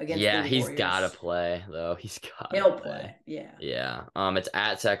 against the yeah, he's gotta Warriors. play though. He's gotta He'll play. play, yeah, Yeah. It's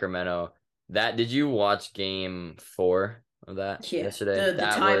at Sacramento. That did you watch game 4 of that yeah. yesterday? The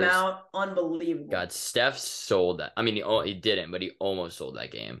That was timeout, unbelievable. God, Steph sold that. I mean, he didn't, but he almost sold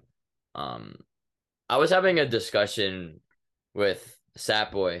that game. Um, I was having a discussion with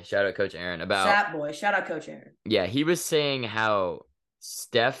Sat Boy, shout out Coach Aaron, about Sat boy, shout out Coach Aaron. yeah, he was saying how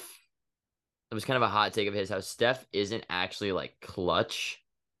Steph, it was kind of a hot take of his, how Steph isn't actually like clutch.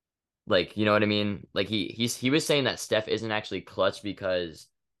 Like, you know what I mean? Like he was saying that Steph isn't actually clutch because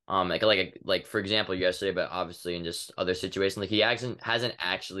like for example yesterday, but obviously in just other situations, like he hasn't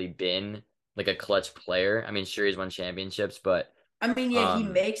actually been like a clutch player. I mean, sure he's won championships, but I mean, yeah, he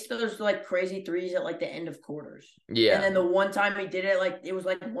um makes those like crazy threes at like the end of quarters. And yeah. then the one time he did it, like it was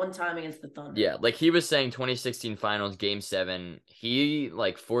like one time against the Thunder. Yeah, like he was saying 2016 finals game 7, he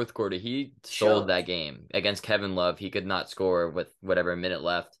like fourth quarter he sold that Choked. game against Kevin Love. He could not score with whatever minute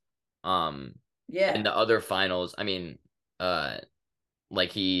left. Um in Yeah. the other finals, I mean, uh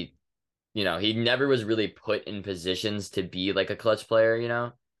like he never was really put in positions to be like a clutch player. And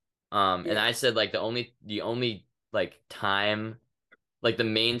Yeah. I said like the only like time, like the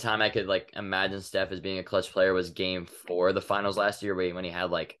main time I could like imagine Steph as being a clutch player was game 4 of the finals last year when he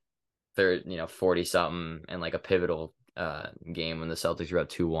had like 40 something and like a pivotal game when the Celtics were up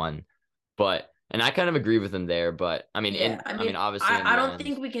 2-1. And I kind of agree with him there, but I mean Yeah. I mean, obviously in I the don't end,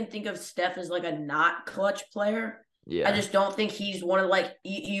 think we can think of Steph as like a not clutch player. I yeah. just don't think he's one of like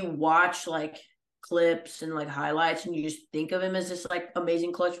you watch like clips and like highlights and you just think of him as this like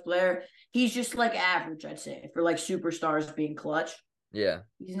amazing clutch player. He's just like average, I'd say, for like superstars being clutch. Yeah.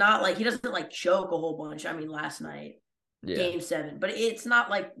 He's not like he doesn't like choke a whole bunch. I mean, last night, Yeah. game 7, but it's not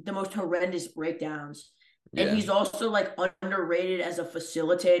like the most horrendous breakdowns. And Yeah. he's also like underrated as a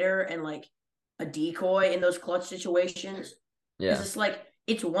facilitator and like a decoy in those clutch situations. Because Yeah. it's like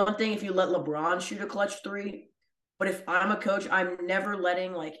it's one thing if you let LeBron shoot a clutch three, but if I'm a coach, I'm never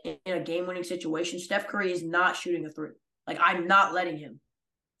letting like in a game winning situation, Steph Curry is not shooting a three. Like I'm not letting him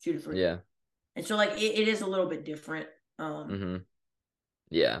shoot a three. Yeah. And so like it is a little bit different. Mm-hmm.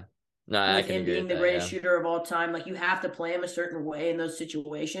 Yeah. No, I With can him agree being with the that. greatest Yeah. shooter of all time, like you have to play him a certain way in those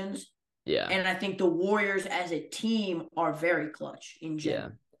situations. Yeah. And I think the Warriors as a team are very clutch in Yeah.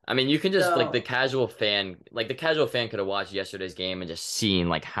 general. I mean, you can just So like the casual fan could have watched yesterday's game and just seen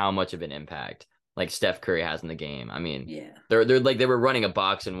like how much of an impact like Steph Curry has in the game. I mean, yeah. they're like they were running a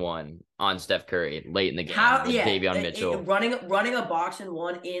box and one on Steph Curry late in the game How with yeah, Davion Mitchell. running a box and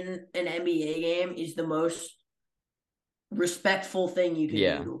one in an NBA game is the most respectful thing you can do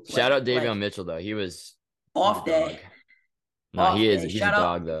Yeah. to a Shout player. out Davion Like Mitchell though. He's a off dog. day. No, Off day. he's a Shout out.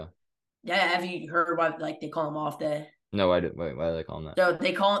 dog though. Yeah, have you heard why like they call him off day? No, why do they call him that? So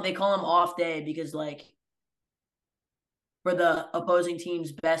they call him off day because like for the opposing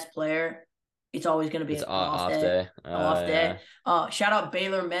team's best player, it's always going to be It's an off off day. day. Off Yeah. day. Shout out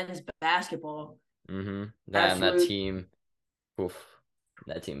Baylor men's basketball. Mm-hmm. That Absolute. team. Oof.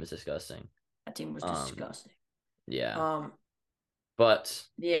 That team is disgusting. That team was Um, disgusting. yeah. Um, But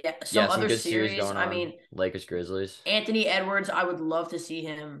yeah. yeah, Some some other good series series. going I on. mean, Lakers Grizzlies. Anthony Edwards. I would love to see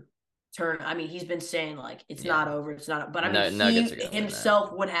him turn. I mean, he's been saying like it's Yeah. not over. It's not. But I mean, No Nuggets he are gonna win that.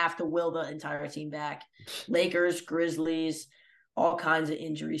 himself would have to will the entire team back. Lakers, Grizzlies, all kinds of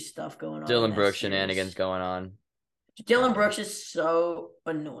injury stuff going on in Dylan that Brooks shenanigans series. going on. Dylan Um, Brooks is so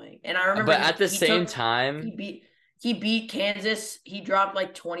annoying. And I remember but he at the he same took time, he beat Kansas. He dropped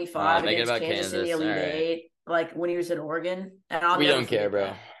like 25 making it against about Kansas in the Kansas. All Elite right. Eight, like when he was at Oregon. And I'll We never don't care, forget bro.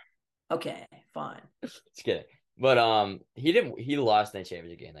 that. Okay, fine. Just kidding. But he lost in the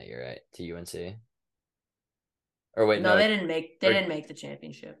championship game that year, right? To UNC. Or wait, No, no. they Or didn't make the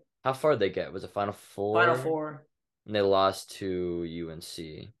championship. how far did they get? Was it Final Final Four? four. And they lost to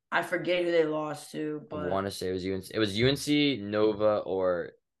UNC. I forget who they lost to, I but want to say it was UNC. It was UNC, Nova,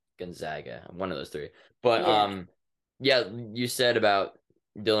 or Gonzaga. One of those three. But yeah. yeah, you said about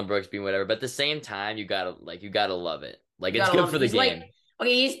Dylan Brooks being whatever, but at the same time, you gotta love it. Like You it's gotta good love for it. the He's like game.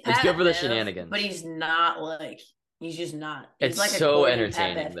 okay, he's It's good Pat for the Bev, but shenanigans. he's not like he's just not. He's It's like a so corny Pat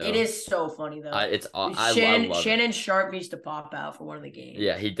entertaining Bev. It though. is so funny though. I Shannon love it. Shannon Sharp needs to pop out for one of the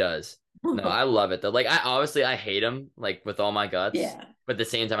Yeah, games. he does. No, I love it though. Like I hate him like with all my guts, Yeah, but at the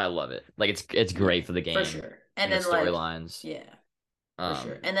same time I love it. Like it's yeah, great for the for game sure. And and the then like, storylines. yeah, for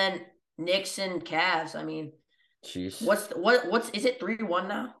sure. Um, And then Knicks and Cavs. I mean, jeez. what's is it 3-1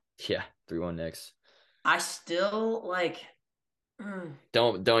 now? Yeah, 3-1 Knicks. I still like. mm,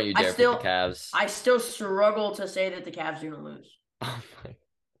 Don't you I dare pick the still Cavs. I still struggle to say that the Cavs are gonna lose. Oh my.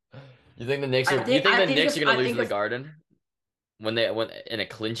 You think the Knicks are you think the Knicks are gonna lose to the Garden when in a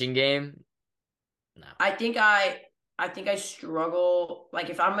clinching game? No. I think I struggle. Like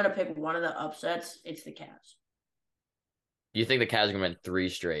if I'm gonna pick one of the upsets, it's the Cavs. You think the Cavs are gonna win 3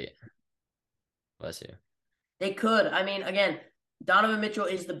 straight? Bless you. They could. I mean, again, Donovan Mitchell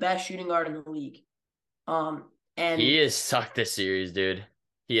is the best shooting guard in the league. And He has sucked this series, dude.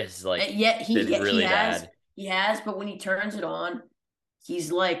 He has like yet been really bad. he has, but when he turns it on,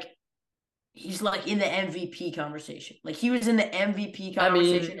 he's like he's like in the MVP conversation. Like he was in the MVP I mean,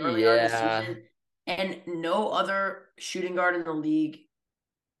 conversation early on this yeah. season, and no other shooting guard in the league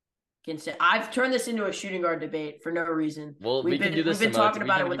I've turned this into a shooting guard debate for no reason. Well, we can do this. We've been talking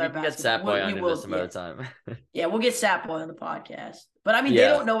about it with our basketball. We can get Satboy on this some other time. Yeah, we'll get Satboy on the podcast. But I mean, they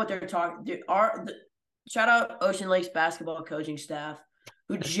don't know what they're talking. Dude, shout out Ocean Lake's basketball coaching staff,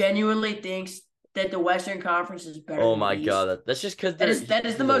 who genuinely thinks that the Western Conference is better. Oh my god, that's just because that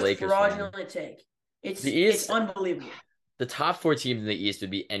is the most fraudulent take. It's unbelievable. The top 4 teams in the East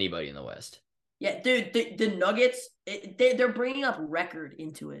would be anybody in the West. Yeah, dude, the Nuggets, they're bringing up record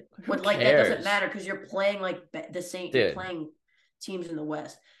into it. But like cares? That doesn't matter because you're playing like the same. You're playing teams in the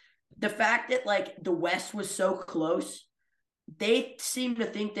West. The fact that like the West was so close, they seem to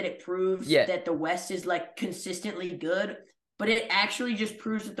think that it proves that the West is like consistently good, but it actually just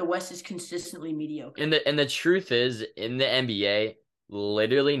proves that the West is consistently mediocre. And the truth is, in the NBA,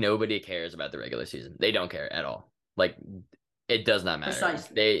 literally nobody cares about the regular season. They don't care at all. Like, it does not matter.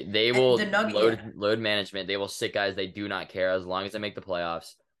 Precisely. They will load management. They will sit guys. They do not care as long as they make the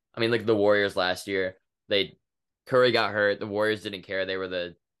playoffs. I mean, like the Warriors last year, Curry got hurt. The Warriors didn't care. They were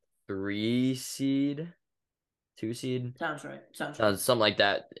the 3 seed, 2 seed. Sounds right. Something like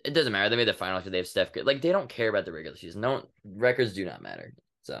that. It doesn't matter. They made the finals because they have Steph. Like, they don't care about the regular season. Records do not matter.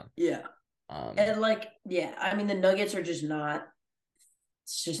 So yeah. And like, yeah, I mean, the Nuggets are just not.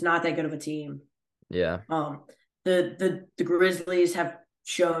 It's just not that good of a team. Yeah. The Grizzlies have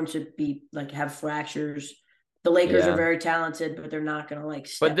shown to be like have fractures. The Lakers are very talented, but they're not gonna like.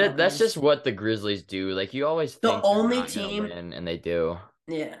 That's just what the Grizzlies do. Like, you always think the only team, win, and they do.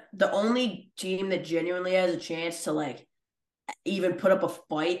 Yeah, the only team that genuinely has a chance to like even put up a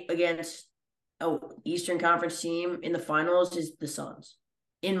fight against Eastern Conference team in the finals is the Suns,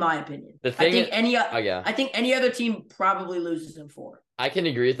 in my opinion. I think any other team probably loses in 4. I can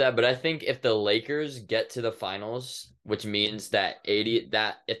agree with that, but I think if the Lakers get to the finals, which means that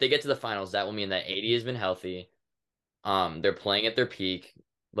if they get to the finals, that will mean that AD has been healthy. They're playing at their peak.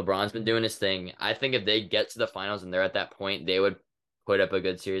 LeBron's been doing his thing. I think if they get to the finals and they're at that point, they would put up a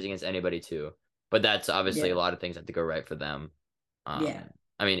good series against anybody too. But that's obviously a lot of things have to go right for them. I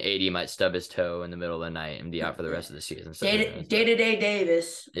mean, AD might stub his toe in the middle of the night and be out for the rest of the season. So Day-to-day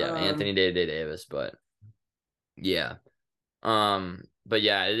Davis. Yeah, Anthony Day-to-day Davis, but yeah. But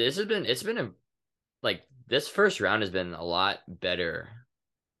yeah, this first round has been a lot better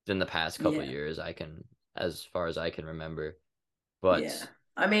than the past couple of years. As far as I can remember. But yeah,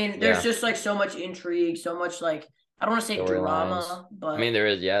 I mean, there's just like so much intrigue, so much like I don't want to say drama, but I mean there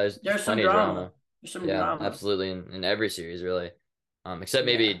is. Yeah, there's some drama. There's some drama. Absolutely, in every series really. Except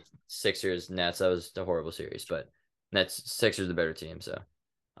maybe Sixers Nets. That was a horrible series, but Sixers the better team. So,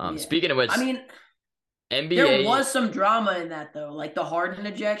 speaking of which, I mean. NBA. There was some drama in that though, like the Harden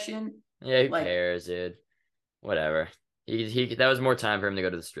ejection. Yeah, who cares, dude? Whatever. He that was more time for him to go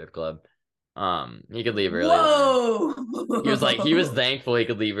to the strip club. He could leave early. Whoa! He was thankful he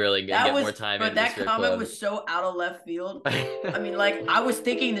could leave early and get more time. But that comment was so out of left field. I mean, like I was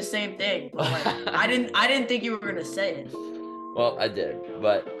thinking the same thing, but like I didn't think you were gonna say it. Well, I did,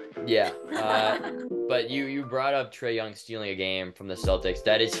 but yeah. But you brought up Trae Young stealing a game from the Celtics.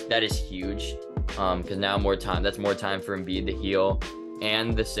 That is huge. Because now that's more time for Embiid to heal,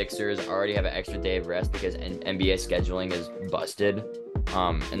 and the Sixers already have an extra day of rest because NBA scheduling is busted.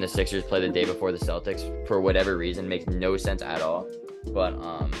 And the Sixers play the day before the Celtics for whatever reason. Makes no sense at all. But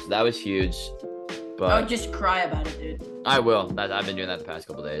so that was huge. But I would just cry about it, dude. I will. I've been doing that the past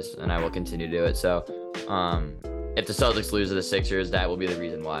couple days, and I will continue to do it. So, if the Celtics lose to the Sixers, that will be the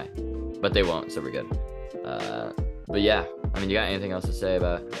reason why. But they won't, so we're good. But yeah, I mean, you got anything else to say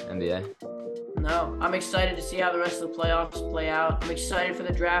about NBA? No, I'm excited to see how the rest of the playoffs play out. I'm excited for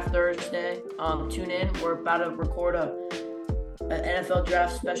the draft Thursday. Tune in. We're about to record an NFL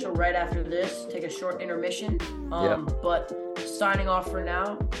draft special right after this. Take a short intermission. But signing off for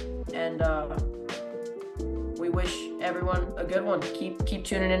now, and we wish everyone a good one. Keep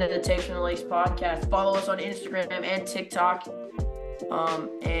tuning into the Takes from the Lakes podcast. Follow us on Instagram and TikTok.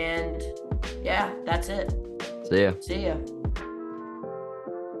 And yeah, that's it. See ya. See ya.